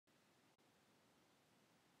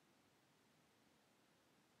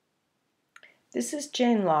This is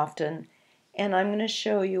Jane Lofton, and I'm going to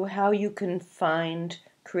show you how you can find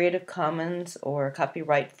Creative Commons or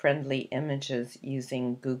copyright-friendly images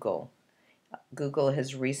using Google. Google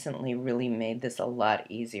has recently really made this a lot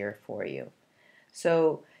easier for you.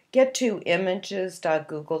 So get to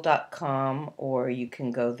images.google.com, or you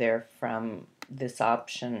can go there from this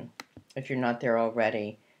option. If you're not there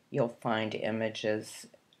already, you'll find images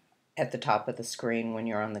at the top of the screen when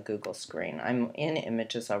you're on the Google screen. I'm in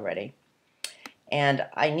images already. And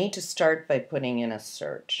I need to start by putting in a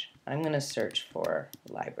search. I'm going to search for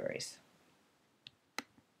libraries.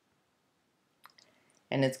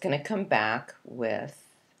 And it's going to come back with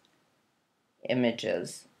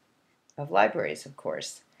images of libraries, of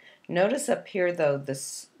course. Notice up here, though,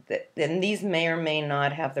 and these may or may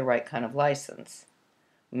not have the right kind of license.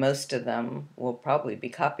 Most of them will probably be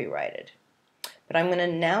copyrighted. But I'm going to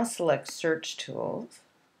now select Search Tools.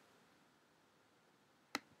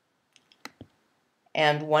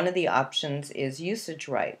 And one of the options is usage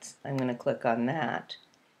rights. I'm going to click on that.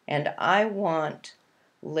 And I want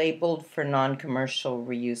labeled for non-commercial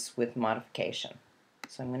reuse with modification.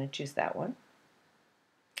 So I'm going to choose that one.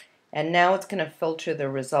 And now it's going to filter the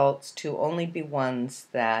results to only be ones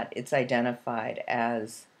that it's identified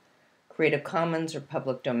as Creative Commons or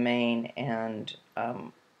public domain and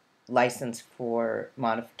license for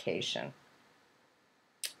modification.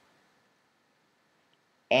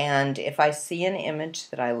 And if I see an image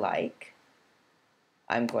that I like,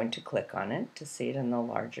 I'm going to click on it to see it in the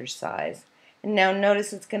larger size. And now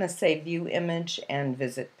notice it's going to say View Image and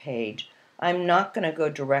Visit Page. I'm not going to go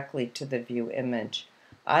directly to the View Image.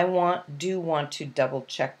 I do want to double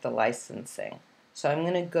check the licensing. So I'm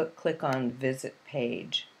going to click on Visit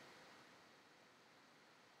Page.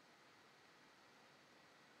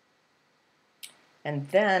 And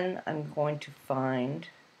then I'm going to find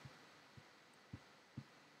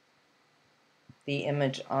the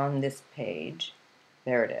image on this page.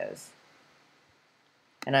 There it is.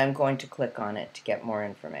 And I'm going to click on it to get more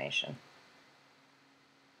information.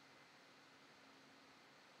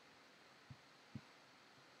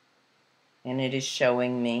 And it is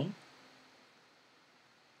showing me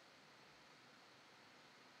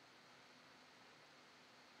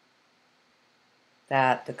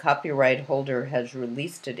that the copyright holder has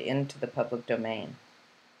released it into the public domain.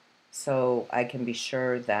 So I can be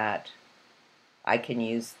sure that I can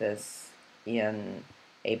use this in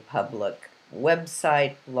a public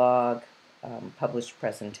website, blog, published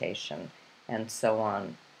presentation, and so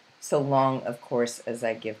on, so long, of course, as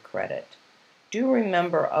I give credit. Do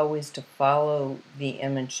remember always to follow the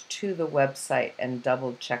image to the website and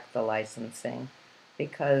double check the licensing,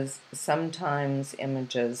 because sometimes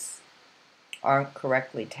images aren't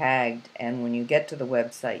correctly tagged, and when you get to the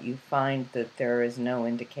website you find that there is no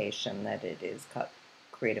indication that it is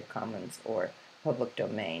Creative Commons or public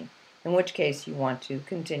domain, in which case you want to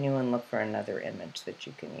continue and look for another image that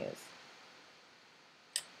you can use.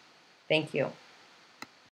 Thank you.